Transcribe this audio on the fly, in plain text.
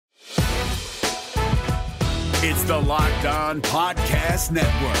It's the Locked On Podcast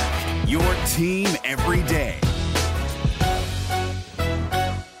Network, your team every day.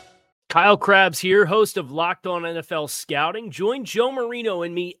 Kyle Krabs here, host of Locked On NFL Scouting. Join Joe Marino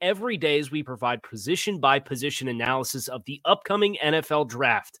and me every day as we provide position-by-position analysis of the upcoming NFL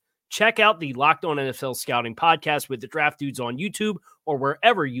Draft. Check out the Locked On NFL Scouting podcast with the Draft Dudes on YouTube or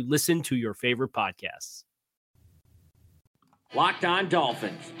wherever you listen to your favorite podcasts. Locked On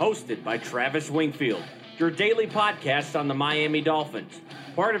Dolphins, hosted by Travis Wingfield, your daily podcast on the Miami Dolphins,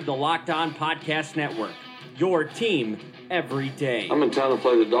 part of the Locked On Podcast Network, your team every day. I'm in town to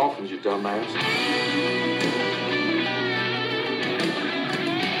play the Dolphins, you dumbass.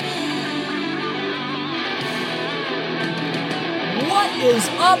 What is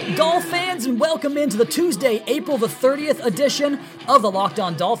up, Dolph fans, and welcome into the Tuesday, April the 30th edition of the Locked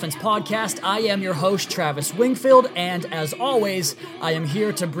On Dolphins podcast. I am your host, Travis Wingfield, and as always, I am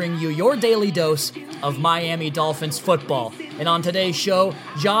here to bring you your daily dose of Miami Dolphins football. And on today's show,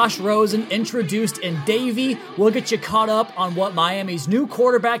 Josh Rosen introduced in Davie. We'll get you caught up on what Miami's new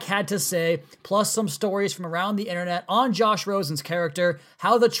quarterback had to say, plus some stories from around the internet on Josh Rosen's character,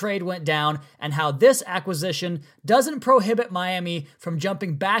 how the trade went down, and how this acquisition doesn't prohibit Miami from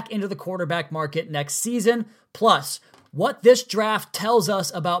jumping back into the quarterback market next season, plus what this draft tells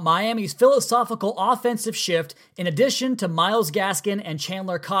us about Miami's philosophical offensive shift, in addition to Myles Gaskin and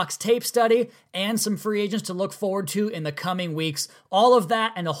Chandler Cox tape study, and some free agents to look forward to in the coming weeks. All of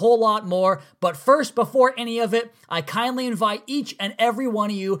that and a whole lot more. But first, before any of it, I kindly invite each and every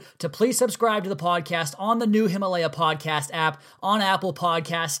one of you to please subscribe to the podcast on the new Himalaya podcast app, on Apple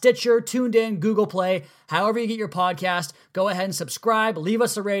Podcasts, Stitcher, Tuned In, Google Play, however you get your podcast. Go ahead and subscribe, leave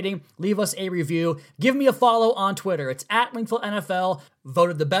us a rating, leave us a review. Give me a follow on Twitter. It's at Wingfield NFL,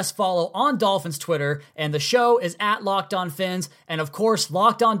 voted the best follow on Dolphins Twitter, and the show is at Locked On Fins, and of course,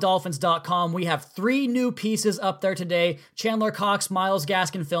 LockedOnDolphins.com. We have 3 new pieces up there today: Chandler Cox, Myles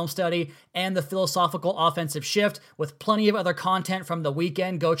Gaskin film study, and the philosophical offensive shift, with plenty of other content from the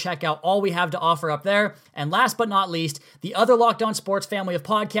weekend. Go check out all we have to offer up there. And last but not least, the other Locked On Sports family of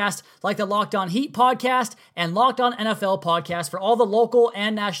podcasts, like the Locked On Heat podcast and Locked On NFL podcast, for all the local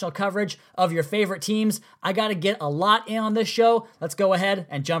and national coverage of your favorite teams. I got to get a lot in on this show. Let's go ahead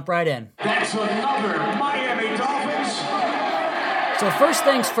and jump right in. That's another Miami Dolphins. So first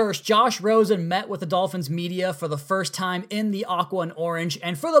things first, Josh Rosen met with the Dolphins media for the first time in the aqua and orange,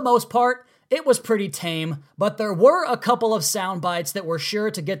 and for the most part, it was pretty tame, but there were a couple of sound bites that were sure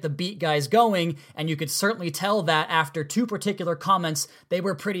to get the beat guys going, and you could certainly tell that after 2 particular comments, they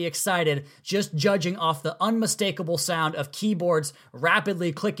were pretty excited, just judging off the unmistakable sound of keyboards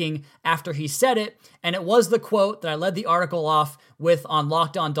rapidly clicking after he said it, and it was the quote that I led the article off with on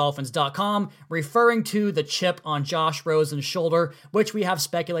LockedOnDolphins.com, referring to the chip on Josh Rosen's shoulder, which we have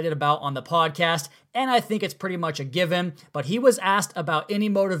speculated about on the podcast, and I think it's pretty much a given, but he was asked about any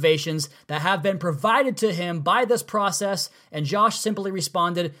motivations that have been provided to him by this process, and Josh simply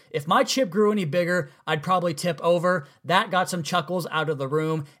responded, "If my chip grew any bigger, I'd probably tip over." That got some chuckles out of the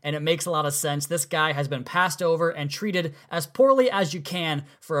room, and it makes a lot of sense. This guy has been passed over and treated as poorly as you can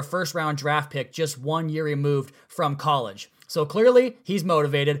for a first-round draft pick just 1 year removed from college. So clearly, he's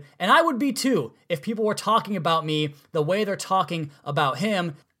motivated, and I would be too if people were talking about me the way they're talking about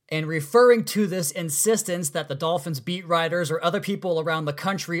him, and referring to this insistence that the Dolphins beat writers or other people around the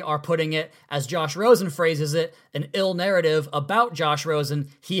country are putting it, as Josh Rosen phrases it, an ill narrative about Josh Rosen.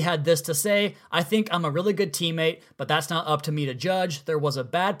 He had this to say: "I think I'm a really good teammate, but that's not up to me to judge. There was a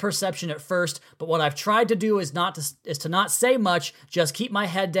bad perception at first, but what I've tried to do is to not say much, just keep my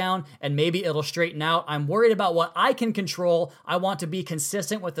head down, and maybe it'll straighten out. I'm worried about what I can control. I want to be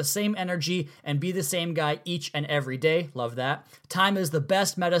consistent with the same energy and be the same guy each and every day." Love that. "Time is the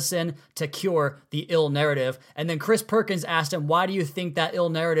best medicine to cure the ill narrative." And then Chris Perkins asked him, why do you think that ill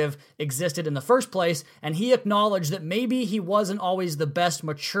narrative existed in the first place? And he acknowledged that maybe he wasn't always the best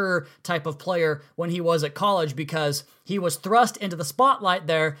mature type of player when he was at college, because he was thrust into the spotlight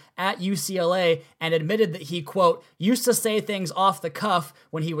there at UCLA, and admitted that he, quote, used to say things off the cuff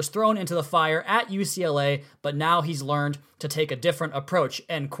when he was thrown into the fire at UCLA, but now he's learned to take a different approach,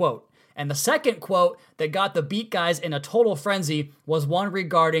 end quote. And the second quote that got the beat guys in a total frenzy was one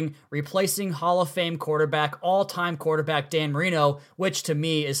regarding replacing Hall of Fame quarterback, all-time quarterback Dan Marino, which to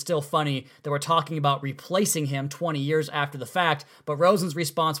me is still funny that we're talking about replacing him 20 years after the fact. But Rosen's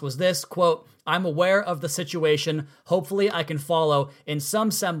response was this, quote, I'm aware of the situation. Hopefully I can follow in some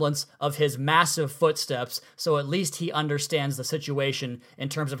semblance of his massive footsteps, so at least he understands the situation in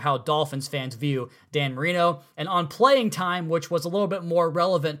terms of how Dolphins fans view Dan Marino. And on playing time, which was a little bit more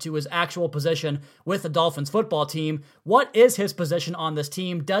relevant to his actual position with the Dolphins football team, what is his position on this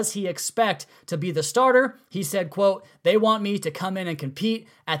team? Does he expect to be the starter? He said, quote, "They want me to come in and compete.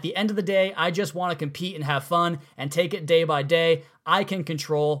 At the end of the day, I just want to compete and have fun and take it day by day. I can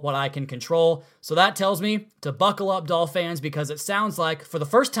control what I can control." So that tells me to buckle up, Dolph fans, because it sounds like for the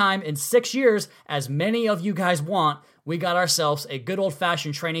first time in 6 years, as many of you guys want, we got ourselves a good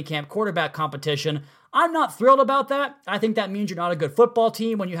old-fashioned training camp quarterback competition. I'm not thrilled about that. I think that means you're not a good football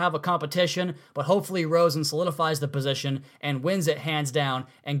team when you have a competition, but hopefully Rosen solidifies the position and wins it hands down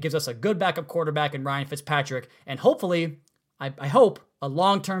and gives us a good backup quarterback in Ryan Fitzpatrick, and hopefully, I hope, a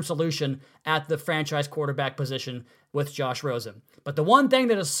long-term solution at the franchise quarterback position with Josh Rosen. But the one thing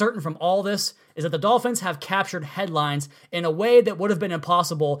that is certain from all this is that the Dolphins have captured headlines in a way that would have been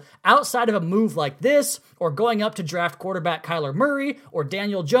impossible outside of a move like this, or going up to draft quarterback Kyler Murray or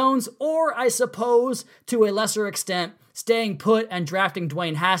Daniel Jones, or I suppose, to a lesser extent, staying put and drafting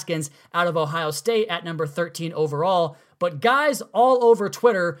Dwayne Haskins out of Ohio State at number 13 overall. But guys all over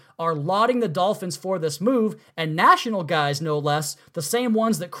Twitter are lauding the Dolphins for this move, and national guys no less, the same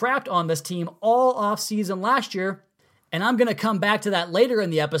ones that crapped on this team all offseason last year. And I'm going to come back to that later in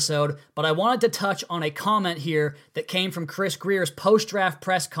the episode, but I wanted to touch on a comment here that came from Chris Grier's post-draft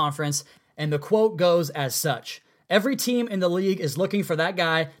press conference, and the quote goes as such. "Every team in the league is looking for that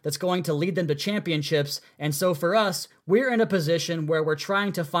guy that's going to lead them to championships, and so for us, we're in a position where we're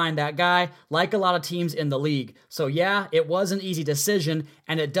trying to find that guy, like a lot of teams in the league. So yeah, it was an easy decision,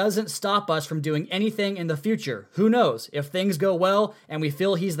 and it doesn't stop us from doing anything in the future. Who knows? If things go well and we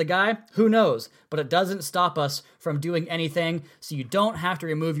feel he's the guy, who knows? But it doesn't stop us from doing anything, so you don't have to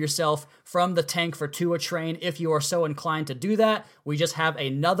remove yourself from the tank for Tua train if you are so inclined to do that. We just have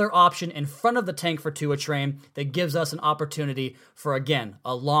another option in front of the tank for Tua train that gives us an opportunity for, again,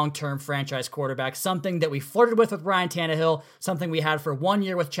 a long-term franchise quarterback, something that we flirted with Ryan Tannehill, something we had for 1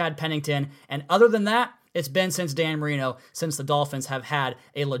 year with Chad Pennington, and other than that, it's been since Dan Marino, since the Dolphins have had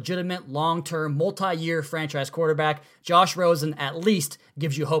a legitimate, long-term, multi-year franchise quarterback. Josh Rosen at least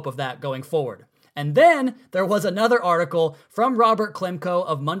gives you hope of that going forward. And then there was another article from Robert Klemko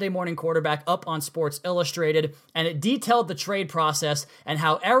of Monday Morning Quarterback up on Sports Illustrated, and it detailed the trade process and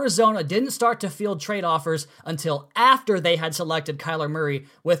how Arizona didn't start to field trade offers until after they had selected Kyler Murray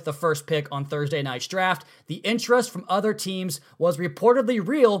with the first pick on Thursday night's draft. The interest from other teams was reportedly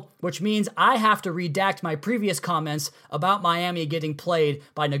real, which means I have to redact my previous comments about Miami getting played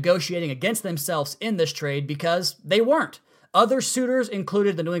by negotiating against themselves in this trade, because they weren't. Other suitors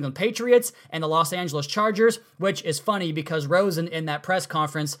included the New England Patriots and the Los Angeles Chargers, which is funny because Rosen in that press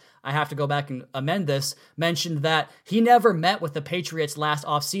conference, I have to go back and amend this, mentioned that he never met with the Patriots last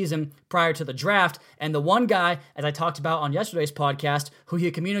offseason prior to the draft, and the one guy, as I talked about on yesterday's podcast, who he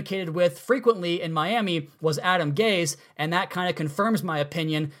communicated with frequently in Miami was Adam Gase, and that kind of confirms my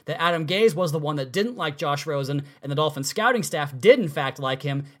opinion that Adam Gase was the one that didn't like Josh Rosen, and the Dolphins scouting staff did in fact like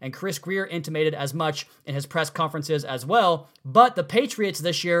him, and Chris Grier intimated as much in his press conferences as well. But the Patriots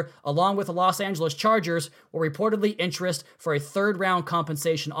this year, along with the Los Angeles Chargers, were reportedly interested for a third-round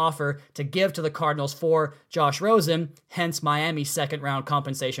compensation offer to give to the Cardinals for Josh Rosen, hence Miami's second-round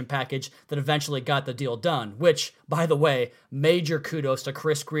compensation package that eventually got the deal done, which, by the way, major kudos to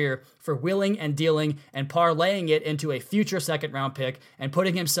Chris Grier for wheeling and dealing and parlaying it into a future second-round pick and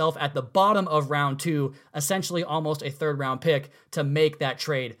putting himself at the bottom of round 2, essentially almost a third-round pick, to make that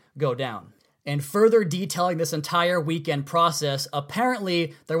trade go down. And further detailing this entire weekend process,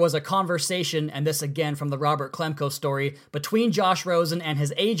 apparently there was a conversation, and this again from the Robert Klemko story, between Josh Rosen and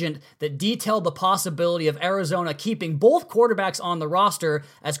his agent that detailed the possibility of Arizona keeping both quarterbacks on the roster,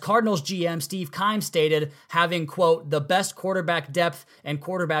 as Cardinals GM Steve Keim stated, having, quote, the best quarterback depth and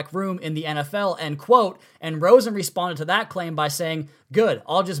quarterback room in the NFL, end quote. And Rosen responded to that claim by saying, good,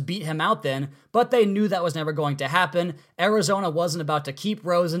 I'll just beat him out then. But they knew that was never going to happen. Arizona wasn't about to keep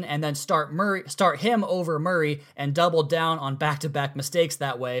Rosen and then start him over Murray and double down on back-to-back mistakes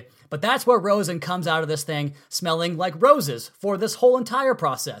that way. But that's where Rosen comes out of this thing smelling like roses for this whole entire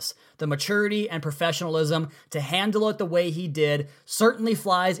process. The maturity and professionalism to handle it the way he did certainly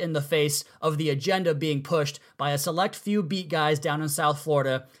flies in the face of the agenda being pushed by a select few beat guys down in South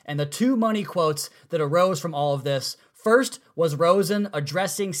Florida, and the two money quotes that arose from all of this. First was Rosen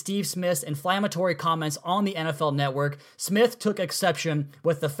addressing Steve Smith's inflammatory comments on the NFL Network. Smith took exception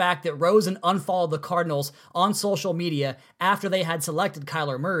with the fact that Rosen unfollowed the Cardinals on social media after they had selected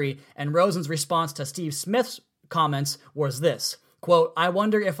Kyler Murray, and Rosen's response to Steve Smith's comments was this, Quote, I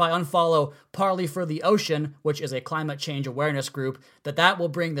wonder if I unfollow Parley for the Ocean, which is a climate change awareness group, that will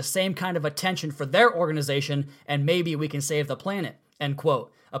bring the same kind of attention for their organization and maybe we can save the planet, end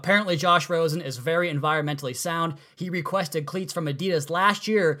quote. Apparently, Josh Rosen is very environmentally sound. He requested cleats from Adidas last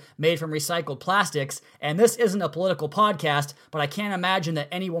year made from recycled plastics, and this isn't a political podcast, but I can't imagine that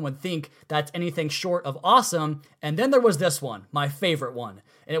anyone would think that's anything short of awesome. And then there was this one, my favorite one,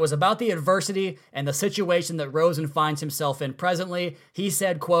 and it was about the adversity and the situation that Rosen finds himself in presently. He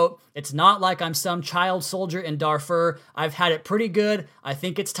said, quote, it's not like I'm some child soldier in Darfur. I've had it pretty good. I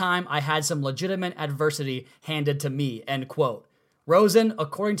think it's time I had some legitimate adversity handed to me, end quote. Rosen,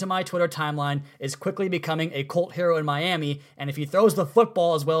 according to my Twitter timeline, is quickly becoming a cult hero in Miami, and if he throws the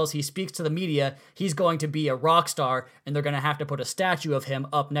football as well as he speaks to the media, he's going to be a rock star, and they're going to have to put a statue of him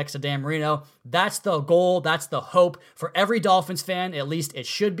up next to Dan Marino. That's the goal, that's the hope for every Dolphins fan, at least it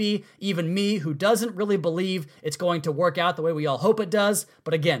should be. Even me, who doesn't really believe it's going to work out the way we all hope it does,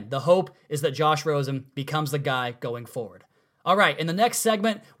 but again, the hope is that Josh Rosen becomes the guy going forward. All right, in the next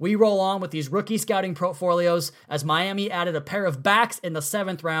segment, we roll on with these rookie scouting portfolios as Miami added a pair of backs in the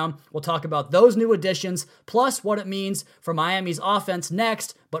 7th round. We'll talk about those new additions, plus what it means for Miami's offense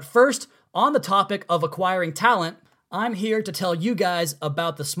next. But first, on the topic of acquiring talent, I'm here to tell you guys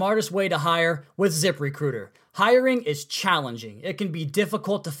about the smartest way to hire with ZipRecruiter. Hiring is challenging. It can be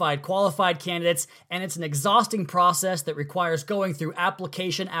difficult to find qualified candidates, and it's an exhausting process that requires going through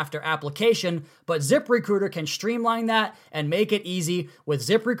application after application, but ZipRecruiter can streamline that and make it easy with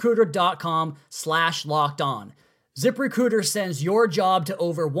ZipRecruiter.com/lockedon. ZipRecruiter sends your job to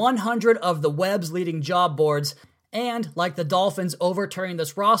over 100 of the web's leading job boards, and like the Dolphins overturning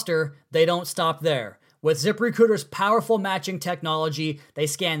this roster, they don't stop there. With ZipRecruiter's powerful matching technology, they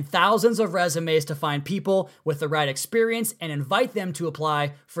scan thousands of resumes to find people with the right experience and invite them to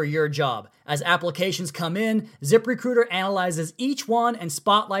apply for your job. As applications come in, ZipRecruiter analyzes each one and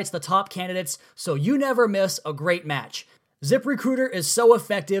spotlights the top candidates so you never miss a great match. ZipRecruiter is so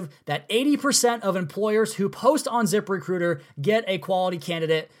effective that 80% of employers who post on ZipRecruiter get a quality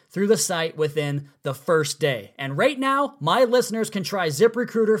candidate through the site within the first day. And right now, my listeners can try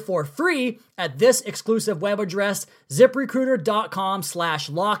ZipRecruiter for free at this exclusive web address,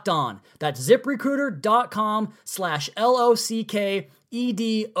 ZipRecruiter.com/lockedon. That's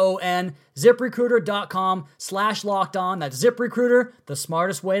ZipRecruiter.com/LOCKEDON. ZipRecruiter.com/lockedon. That's ZipRecruiter, the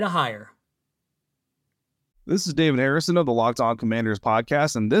smartest way to hire. This is David Harrison of the Locked On Commanders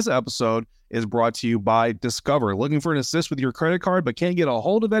podcast, and this episode is brought to you by Discover. Looking for an assist with your credit card but can't get a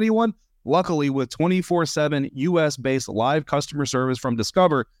hold of anyone? Luckily, with 24/7 US-based live customer service from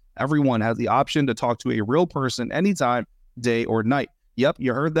Discover, everyone has the option to talk to a real person anytime, day or night. Yep,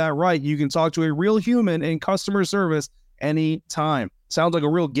 you heard that right. You can talk to a real human in customer service anytime. Sounds like a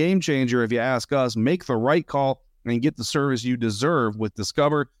real game changer if you ask us. Make the right call and get the service you deserve with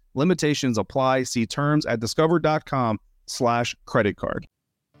Discover. Limitations apply. See terms at discover.com/creditcard.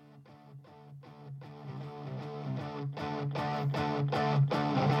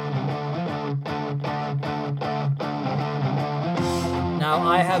 Now,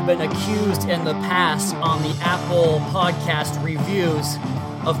 I have been accused in the past on the Apple podcast reviews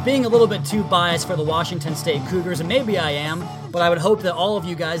of being a little bit too biased for the Washington State Cougars, and maybe I am, but I would hope that all of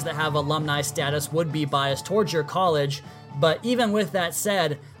you guys that have alumni status would be biased towards your college. But even with that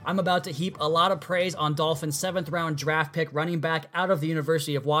said, I'm about to heap a lot of praise on Dolphins' 7th round draft pick running back out of the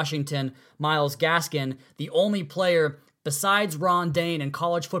University of Washington, Myles Gaskin, the only player besides Ron Dane in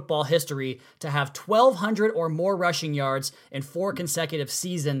college football history to have 1,200 or more rushing yards in 4 consecutive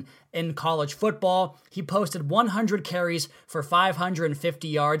seasons in college football. He posted 100 carries for 550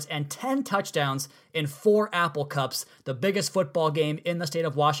 yards and 10 touchdowns in 4 Apple Cups. The biggest football game in the state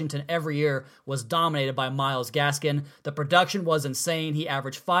of Washington every year was dominated by Myles Gaskin. The production was insane. He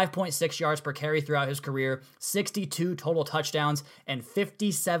averaged 5.6 yards per carry throughout his career, 62 total touchdowns, and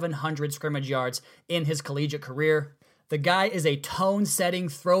 5,700 scrimmage yards in his collegiate career. The guy is a tone-setting,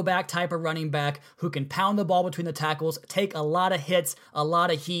 throwback type of running back who can pound the ball between the tackles, take a lot of hits, a lot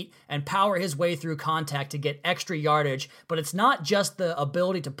of heat, and power his way through contact to get extra yardage. But it's not just the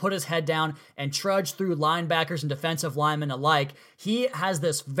ability to put his head down and trudge through linebackers and defensive linemen alike. He has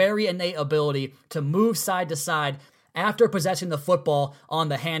this very innate ability to move side to side after possessing the football on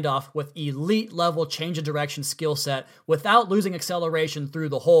the handoff with elite level change of direction skill set without losing acceleration through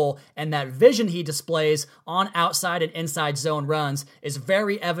the hole, and that vision he displays on outside and inside zone runs is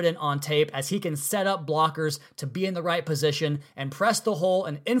very evident on tape as he can set up blockers to be in the right position and press the hole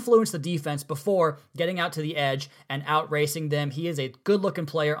and influence the defense before getting out to the edge and outracing them. He is a good looking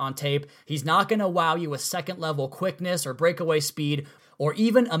player on tape. He's not going to wow you with second level quickness or breakaway speed or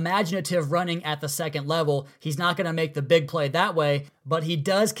even imaginative running at the second level. He's not going to make the big play that way, but he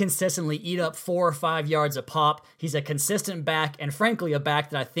does consistently eat up 4 or 5 yards a pop. He's a consistent back, and frankly, a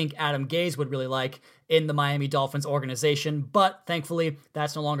back that I think Adam Gase would really like in the Miami Dolphins organization, but thankfully,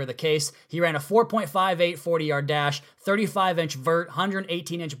 that's no longer the case. He ran a 4.58 40-yard dash, 35-inch vert,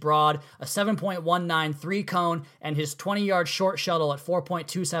 118-inch broad, a 7.19 three-cone, and his 20-yard short shuttle at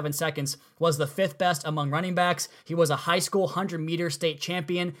 4.27 seconds was the 5th best among running backs. He was a high school 100-meter state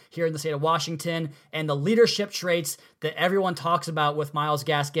champion here in the state of Washington, and the leadership traits that everyone talks about with Myles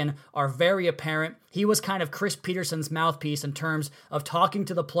Gaskin are very apparent. He was kind of Chris Peterson's mouthpiece in terms of talking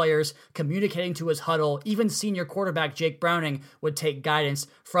to the players, communicating to his huddle. Even senior quarterback Jake Browning would take guidance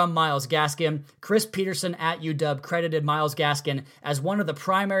from Myles Gaskin. Chris Peterson at UW credited Myles Gaskin as one of the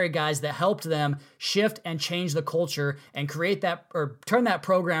primary guys that helped them shift and change the culture and create that, or turn that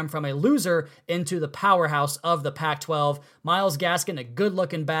program from a loser into the powerhouse of the Pac-12. Myles Gaskin, a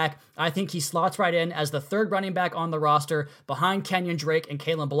good-looking back. I think he slots right in as the 3rd running back on the roster behind Kenyon Drake and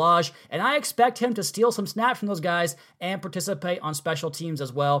Kalen Ballage, and I expect him to steal some snaps from those guys and participate on special teams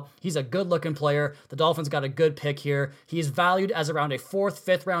as well. He's a good-looking player. The Dolphins got a good pick here. He's valued as around a 4th,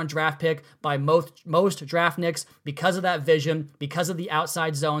 5th round draft pick by most draft nicks because of that vision, because of the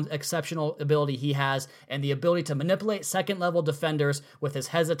outside zone exceptional ability he has, and the ability to manipulate second-level defenders with his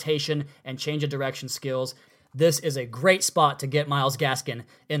hesitation and change of direction skills. This is a great spot to get Myles Gaskin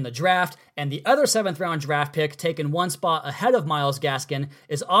in the draft. And the other 7th round draft pick, taken one spot ahead of Myles Gaskin,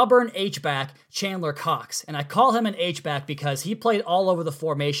 is Auburn H-back Chandler Cox. And I call him an H-back because he played all over the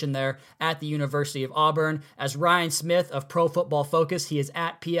formation there at the University of Auburn. As Ryan Smith of Pro Football Focus, he is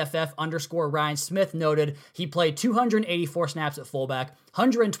at PFF_Ryan Smith, noted, he played 284 snaps at fullback,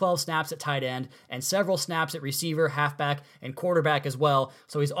 112 snaps at tight end, and several snaps at receiver, halfback, and quarterback as well.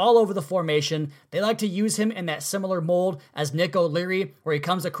 So he's all over the formation. They like to use him in that similar mold as Nick O'Leary, where he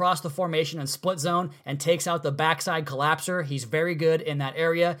comes across the formation and split zone and takes out the backside collapser. He's very good in that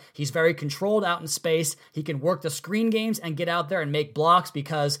area. He's very controlled out in space. He can work the screen games and get out there and make blocks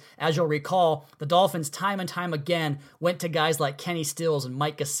because, as you'll recall, the Dolphins time and time again went to guys like Kenny Stills and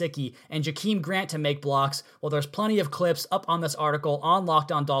Mike Gesicki and Jakeem Grant to make blocks. Well, there's plenty of clips up on this article on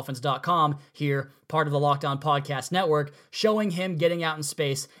LockedOnDolphins.com here, part of the Locked On Podcast Network, showing him getting out in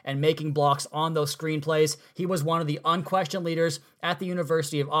space and making blocks on those screenplays. He was one of the unquestioned leaders at the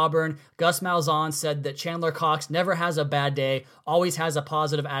University of Auburn. Gus Malzahn said that Chandler Cox never has a bad day, always has a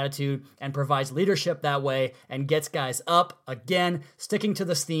positive attitude, and provides leadership that way and gets guys up. Again, sticking to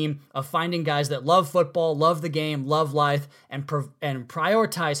this theme of finding guys that love football, love the game, love life, and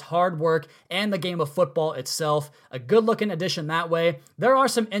prioritize hard work and the game of football itself. A good-looking addition that way. There are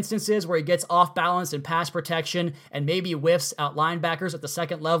some instances where he gets off balance in pass protection and maybe whiffs out linebackers at the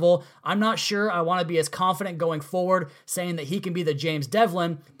second level. I'm not sure I want to be as confident going forward saying that he can be the James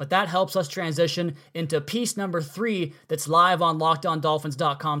Devlin, but that helps us transition into piece number 3 that's live on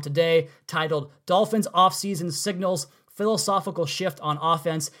LockedOnDolphins.com today, titled Dolphins Offseason Signals, Philosophical Shift on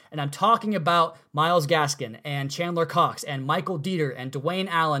Offense, and I'm talking about Myles Gaskin and Chandler Cox and Michael Dieter and Dwayne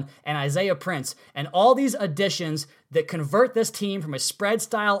Allen and Isaiah Prince and all these additions that convert this team from a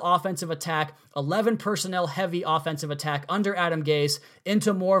spread-style offensive attack, 11 personnel heavy offensive attack under Adam Gase,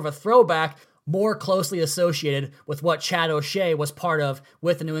 into more of a throwback, more closely associated with what Chad O'Shea was part of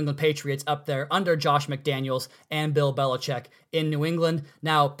with the New England Patriots up there under Josh McDaniels and Bill Belichick in New England.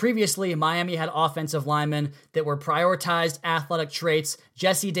 Now, previously, Miami had offensive linemen that were prioritized athletic traits.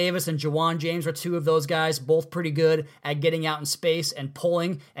 Jesse Davis and Jawan James were 2 of those guys, both pretty good at getting out in space and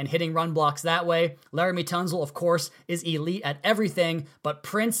pulling and hitting run blocks that way. Laramie Tunzel, of course, is elite at everything, but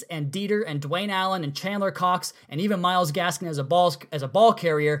Prince and Dieter and Dwayne Allen and Chandler Cox and even Myles Gaskin as a ball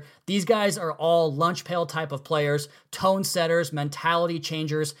carrier, these guys are all lunch pail type of players, tone setters, mentality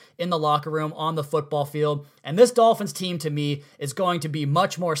changers in the locker room, on the football field. And this Dolphins team, to me, is going to be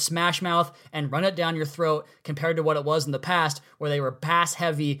much more smash mouth and run it down your throat compared to what it was in the past, where they were pass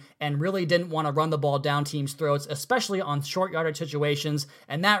heavy and really didn't want to run the ball down teams' throats, especially on short yardage situations.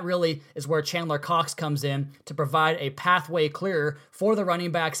 And that really is where Chandler Cox comes in to provide a pathway clearer for the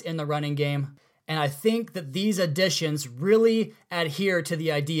running backs in the running game. And I think that these additions really adhere to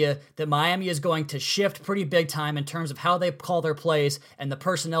the idea that Miami is going to shift pretty big time in terms of how they call their plays and the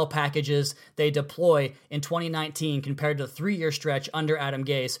personnel packages they deploy in 2019 compared to the 3-year stretch under Adam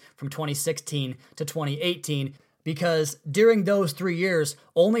Gase from 2016 to 2018. because during those 3 years,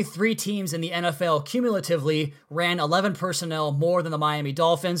 only 3 teams in the NFL cumulatively ran 11 personnel more than the Miami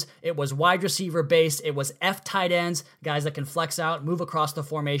Dolphins. It was wide receiver based. It was F tight ends, guys that can flex out, move across the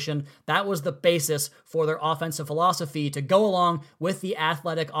formation. That was the basis for their offensive philosophy to go along with the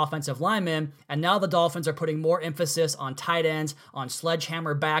athletic offensive linemen. And now the Dolphins are putting more emphasis on tight ends, on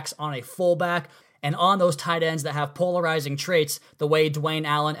sledgehammer backs, on a fullback, and on those tight ends that have polarizing traits the way Dwayne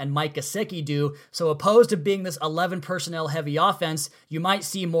Allen and Mike Gesicki do. So opposed to being this 11 personnel heavy offense, you might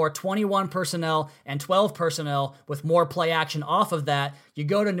see more 21 personnel and 12 personnel with more play action off of that. You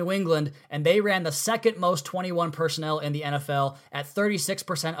go to New England, and they ran the second most 21 personnel in the NFL at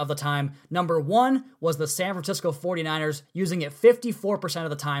 36% of the time. Number 1 was the San Francisco 49ers, using it 54% of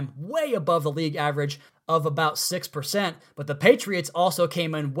the time, way above the league average of about 6%, but the Patriots also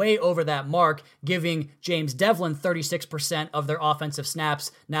came in way over that mark, giving James Devlin 36% of their offensive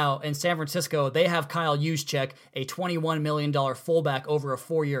snaps. Now, in San Francisco, they have Kyle Juszczyk, a $21 million fullback over a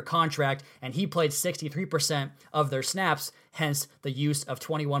 4-year contract, and he played 63% of their snaps, hence the use of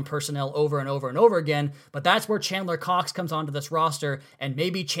 21 personnel over and over and over again. But that's where Chandler Cox comes onto this roster and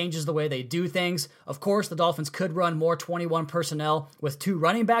maybe changes the way they do things. Of course, the Dolphins could run more 21 personnel with 2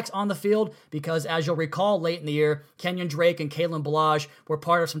 running backs on the field because, as you'll recall, late in the year, Kenyon Drake and Kalen Ballage were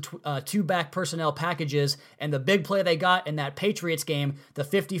part of some 2-back personnel packages, and the big play they got in that Patriots game, the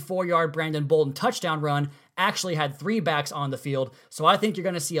 54-yard Brandon Bolden touchdown run, actually had 3 backs on the field. So I think you're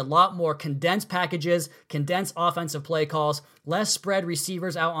going to see a lot more condensed packages, condensed offensive play calls, less spread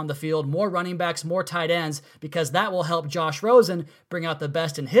receivers out on the field, more running backs, more tight ends, because that will help Josh Rosen bring out the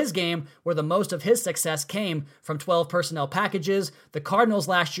best in his game, where the most of his success came from 12 personnel packages. The Cardinals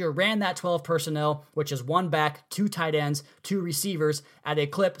last year ran that 12 personnel, which is 1 back, 2 tight ends, 2 receivers, at a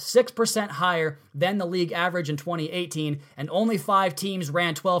clip 6% higher than the league average in 2018, and only 5 teams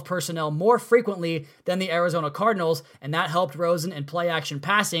ran 12 personnel more frequently than the Arizona Cardinals, and that helped Rosen in play-action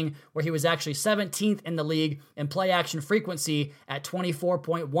passing, where he was actually 17th in the league in play-action frequency at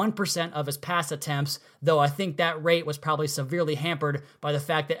 24.1% of his pass attempts, though I think that rate was probably severely hampered by the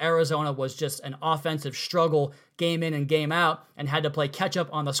fact that Arizona was just an offensive struggle game in and game out and had to play catch up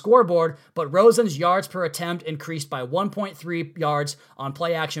on the scoreboard. But Rosen's yards per attempt increased by 1.3 yards on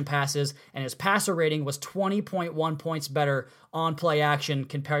play action passes, and his passer rating was 20.1 points better on play action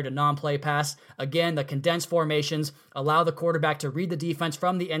compared to non-play pass. Again, the condensed formations allow the quarterback to read the defense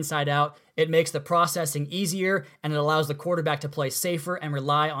from the inside out. It makes the processing easier, and it allows the quarterback to play safer and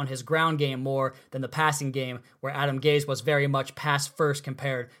rely on his ground game more than the passing game, where Adam Gase was very much pass first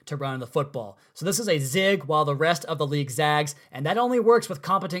compared to running the football. So this is a zig while the rest of the league zags, and that only works with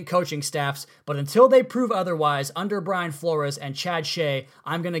competent coaching staffs. But until they prove otherwise under Brian Flores and Chad Shea,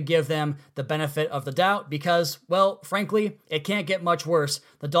 I'm going to give them the benefit of the doubt because, well, frankly, it can't get much worse.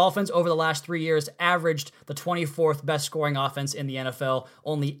 The Dolphins over the last 3 years averaged the 24th best scoring offense in the NFL.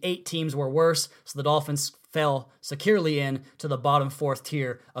 Only 8 teams were worse, so the Dolphins fell securely in to the bottom 4th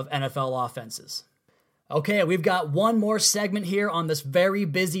tier of NFL offenses. Okay, we've got one more segment here on this very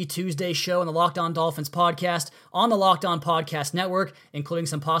busy Tuesday show in the Locked On Dolphins podcast on the Locked On Podcast Network, including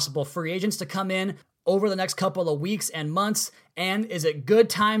some possible free agents to come in over the next couple of weeks and months. And is it good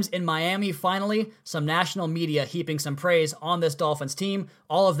times in Miami finally? Some national media heaping some praise on this Dolphins team.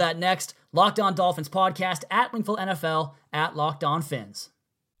 All of that next. Locked On Dolphins podcast at Wingfield NFL at Locked On Fins.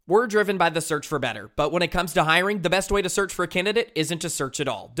 We're driven by the search for better, but when it comes to hiring, the best way to search for a candidate isn't to search at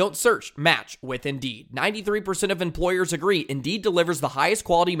all. Don't search, match with Indeed. 93% of employers agree Indeed delivers the highest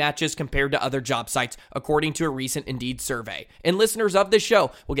quality matches compared to other job sites, according to a recent Indeed survey. And listeners of this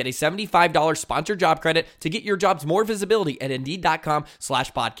show will get a $75 sponsored job credit to get your jobs more visibility at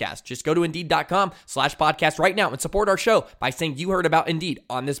Indeed.com/podcast. Just go to Indeed.com/podcast right now and support our show by saying you heard about Indeed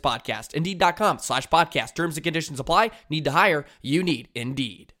on this podcast. Indeed.com/podcast. Terms and conditions apply. Need to hire? You need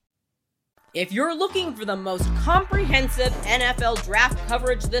Indeed. If you're looking for the most comprehensive NFL draft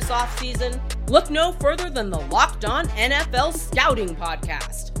coverage this offseason, look no further than the Locked On NFL Scouting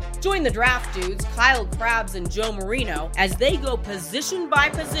Podcast. Join the draft dudes, Kyle Krabs and Joe Marino, as they go position by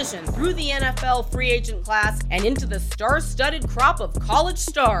position through the NFL free agent class and into the star-studded crop of college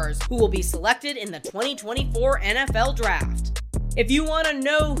stars who will be selected in the 2024 NFL Draft. If you want to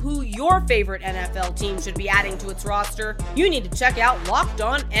know who your favorite NFL team should be adding to its roster, you need to check out Locked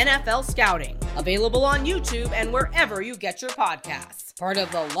On NFL Scouting, available on YouTube and wherever you get your podcasts. Part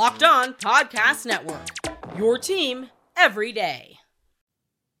of the Locked On Podcast Network, your team every day.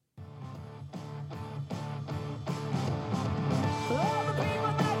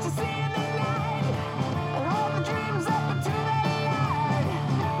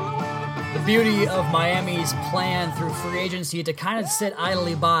 The beauty of Miami's plan through free agency to kind of sit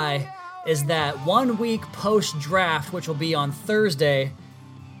idly by is that 1 week post-draft, which will be on Thursday,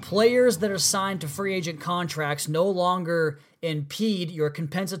 players that are signed to free agent contracts no longer impede your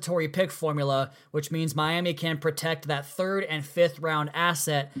compensatory pick formula, which means Miami can protect that 3rd and 5th round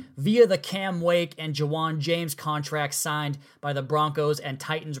asset via the Cam Wake and Jawan James contracts signed by the Broncos and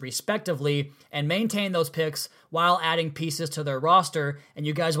Titans respectively, and maintain those picks while adding pieces to their roster. And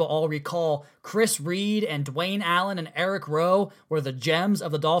you guys will all recall Chris Reed and Dwayne Allen and Eric Rowe were the gems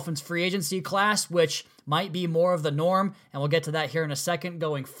of the Dolphins free agency class, which might be more of the norm, and we'll get to that here in a second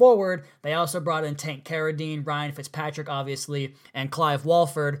going forward. They also brought in Tank Carradine, Ryan Fitzpatrick, obviously, and Clive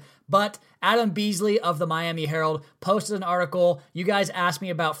Walford. But Adam Beasley of the Miami Herald posted an article. You guys asked me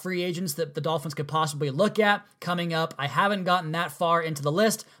about free agents that the Dolphins could possibly look at coming up. I haven't gotten that far into the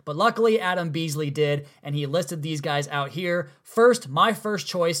list, but luckily Adam Beasley did, and he listed these guys out here. First, my first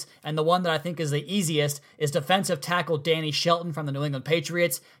choice, and the one that I think is the easiest, is defensive tackle Danny Shelton from the New England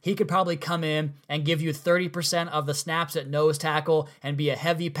Patriots. He could probably come in and give you 30% of the snaps at nose tackle and be a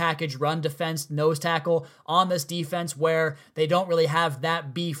heavy package run defense nose tackle on this defense where they don't really have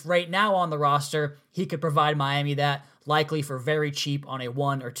that beef right now on the roster. He could provide Miami that, likely for very cheap on a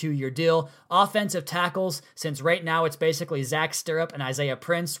 1 or 2 year deal. Offensive tackles, since right now it's basically Zach Stirrup and Isaiah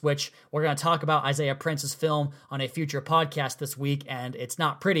Prince, which we're going to talk about Isaiah Prince's film on a future podcast this week, and it's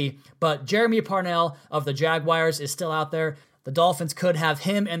not pretty, but Jeremy Parnell of the Jaguars is still out there. The Dolphins could have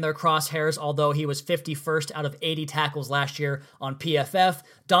him in their crosshairs, although he was 51st out of 80 tackles last year on PFF.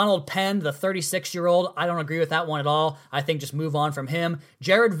 Donald Penn, the 36-year-old, I don't agree with that one at all. I think just move on from him.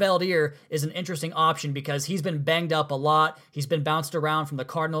 Jared Veldheer is an interesting option because he's been banged up a lot. He's been bounced around from the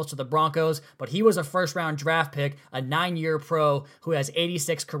Cardinals to the Broncos, but he was a first-round draft pick, a 9-year pro who has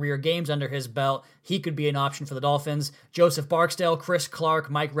 86 career games under his belt. He could be an option for the Dolphins. Joseph Barksdale, Chris Clark,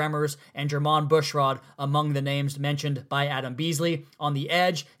 Mike Remmers, and Jermon Bushrod among the names mentioned by Adam Beasley. On the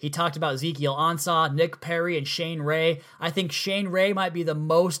edge, he talked about Ezekiel Ansah, Nick Perry, and Shane Ray. I think Shane Ray might be the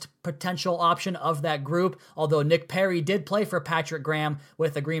most potential option of that group, although Nick Perry did play for Patrick Graham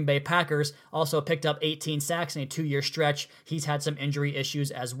with the Green Bay Packers, also picked up 18 sacks in a 2-year stretch. He's had some injury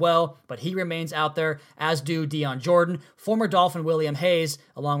issues as well, but he remains out there, as do Deion Jordan, former Dolphin William Hayes,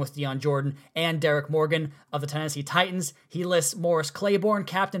 along with Deion Jordan, and Derek Morgan of the Tennessee Titans. He lists Morris Claiborne,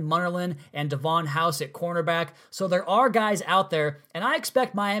 Captain Munnerlyn, and Devon House at cornerback. So there are guys out there, and I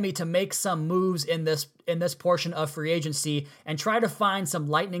expect Miami to make some moves in this portion of free agency and try to find some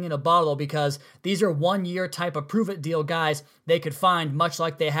lightning in a bottle, because these are 1-year type of prove-it deal guys they could find, much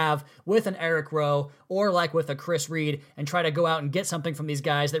like they have with an Eric Rowe or like with a Chris Reed, and try to go out and get something from these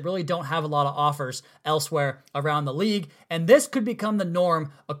guys that really don't have a lot of offers elsewhere around the league. And this could become the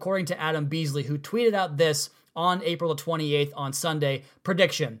norm, according to Adam Beasley, who tweeted out this on April the 28th on Sunday.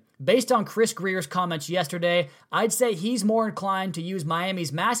 Prediction: based on Chris Greer's comments yesterday, I'd say he's more inclined to use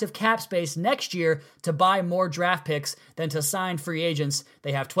Miami's massive cap space next year to buy more draft picks than to sign free agents.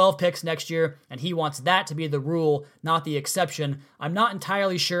 They have 12 picks next year, and he wants that to be the rule, not the exception. I'm not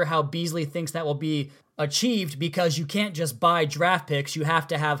entirely sure how Beasley thinks that will be achieved, because you can't just buy draft picks. You have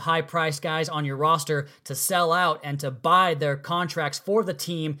to have high-priced guys on your roster to sell out and to buy their contracts for the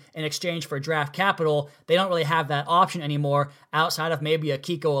team in exchange for draft capital. They don't really have that option anymore outside of maybe a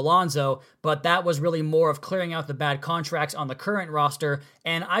Kiko Alonso, but that was really more of clearing out the bad contracts on the current roster,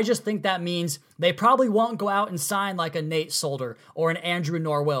 and I just think that means they probably won't go out and sign like a Nate Solder or an Andrew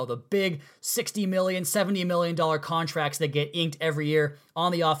Norwell, the big $60 million, $70 million contracts that get inked every year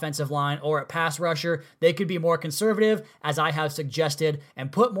on the offensive line or at pass rusher. They could be more conservative, as I have suggested,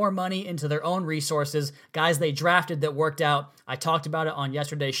 and put more money into their own resources, guys they drafted that worked out. I talked about it on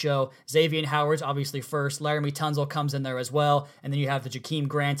yesterday's show. Xavier Howard's obviously first. Laramie Tunzel comes in there as well. And then you have the Jakeem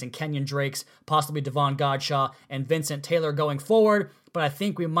Grants and Kenyon Drakes, possibly Devon Godshaw and Vincent Taylor going forward. But I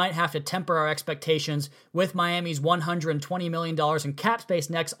think we might have to temper our expectations with Miami's $120 million in cap space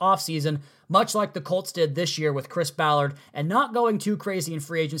next offseason, much like the Colts did this year with Chris Ballard, and not going too crazy in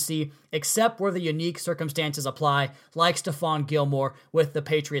free agency, except where the unique circumstances apply, like Stephon Gilmore with the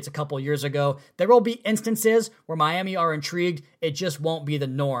Patriots a couple years ago. There will be instances where Miami are intrigued. It just won't be the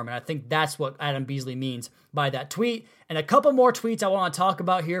norm, and I think that's what Adam Beasley means by that tweet. And a couple more tweets I want to talk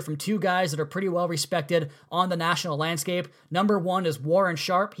about here from two guys that are pretty well respected on the national landscape. Number one is Warren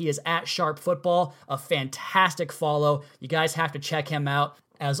Sharp. He is at Sharp Football, a fantastic follow. You guys have to check him out.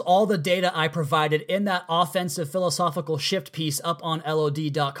 as all the data I provided in that offensive philosophical shift piece up on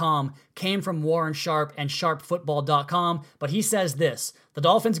LOD.com came from Warren Sharp and sharpfootball.com, but he says this: the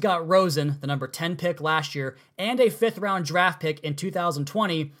Dolphins got Rosen, the number 10 pick last year, and a 5th-round draft pick in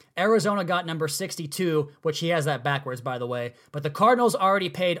 2020. Arizona got number 62, which he has that backwards, by the way. But the Cardinals already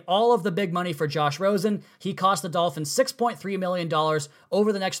paid all of the big money for Josh Rosen. He cost the Dolphins $6.3 million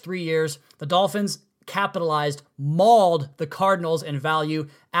over the next 3 years. The Dolphins capitalized, mauled the Cardinals in value.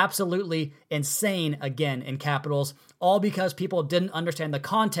 Absolutely insane, again, in capitals. All because people didn't understand the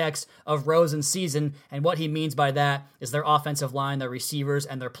context of Rosen's season, and what he means by that is their offensive line, their receivers,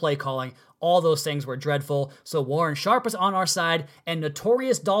 and their play calling. All those things were dreadful. So Warren Sharp is on our side, and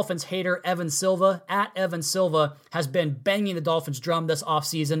notorious Dolphins hater Evan Silva, at Evan Silva, has been banging the Dolphins drum this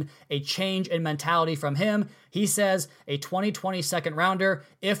offseason. A change in mentality from him. He says a 2020 second rounder.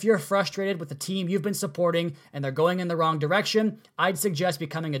 If you're frustrated with the team you've been supporting and they're going in the wrong direction, I'd suggest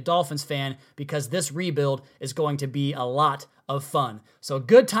becoming a Dolphins fan, because this rebuild is going to be a lot of fun. So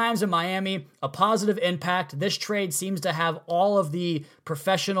good times in Miami, a positive impact. This trade seems to have all of the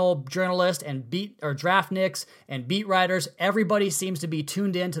professional journalists and draftniks and beat writers. Everybody seems to be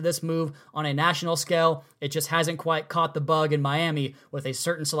tuned in to this move on a national scale. It just hasn't quite caught the bug in Miami with a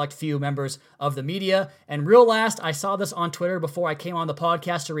certain select few members of the media. And real last, I saw this on Twitter before I came on the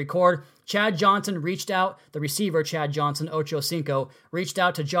podcast to record. Chad Johnson reached out, the receiver Chad Johnson, Ocho Cinco, reached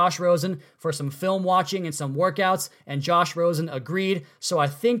out to Josh Rosen for some film watching and some workouts, and Josh Rosen agreed. So I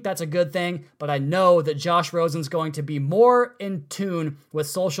think that's a good thing, but I know that Josh Rosen's going to be more in tune with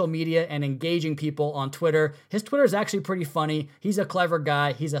social media and engaging people on Twitter. His Twitter is actually pretty funny. He's a clever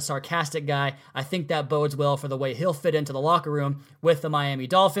guy. He's a sarcastic guy. I think that bodes well for the way he'll fit into the locker room with the Miami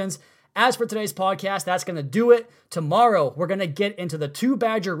Dolphins. As for today's podcast, that's going to do it. Tomorrow, we're going to get into the 2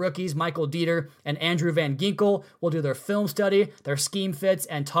 Badger rookies, Michael Dieter and Andrew Van Ginkel. We'll do their film study, their scheme fits,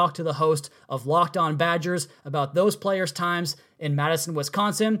 and talk to the host of Locked On Badgers about those players' times in Madison,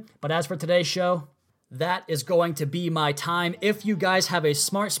 Wisconsin. But as for today's show, that is going to be my time. If you guys have a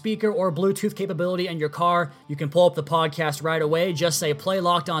smart speaker or Bluetooth capability in your car, you can pull up the podcast right away. Just say play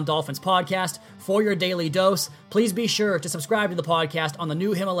Locked On Dolphins podcast for your daily dose. Please be sure to subscribe to the podcast on the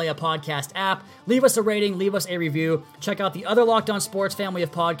new Himalaya podcast app. Leave us a rating, leave us a review. Check out the other Locked On Sports family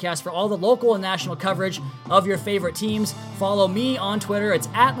of podcasts for all the local and national coverage of your favorite teams. Follow me on Twitter. It's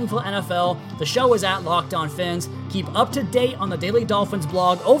 @LinfieldNFL. The show is @Locked On Fins. Keep up to date on the Daily Dolphins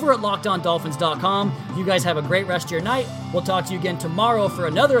blog over at LockedOnDolphins.com. You guys have a great rest of your night. We'll talk to you again tomorrow for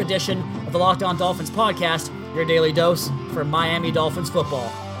another edition of the Locked On Dolphins podcast, your daily dose for Miami Dolphins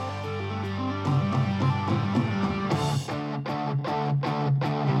football.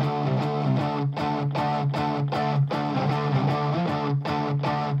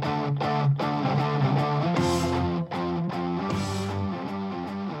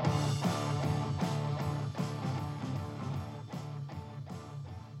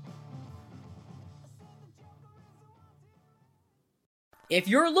 If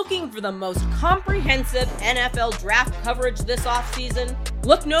you're looking for the most comprehensive NFL draft coverage this offseason,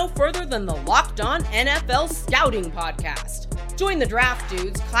 look no further than the Locked On NFL Scouting Podcast. Join the draft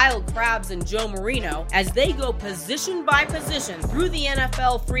dudes, Kyle Krabs and Joe Marino, as they go position by position through the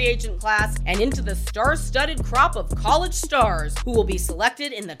NFL free agent class and into the star-studded crop of college stars who will be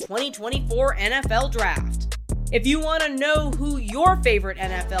selected in the 2024 NFL Draft. If you want to know who your favorite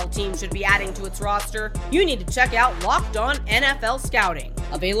NFL team should be adding to its roster, you need to check out Locked On NFL Scouting,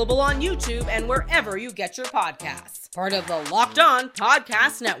 available on YouTube and wherever you get your podcasts. Part of the Locked On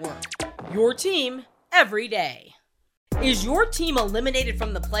Podcast Network, your team every day. Is your team eliminated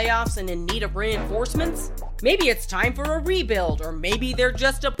from the playoffs and in need of reinforcements? Maybe it's time for a rebuild, or maybe they're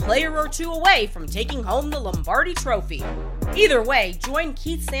just a player or two away from taking home the Lombardi Trophy. Either way, join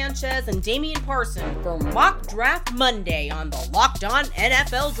Keith Sanchez and Damian Parson for Mock Draft Monday on the Locked On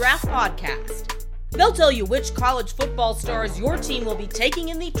NFL Draft Podcast. They'll tell you which college football stars your team will be taking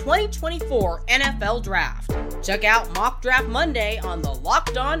in the 2024 NFL Draft. Check out Mock Draft Monday on the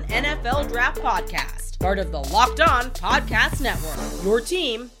Locked On NFL Draft Podcast, part of the Locked On Podcast Network, your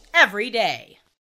team every day.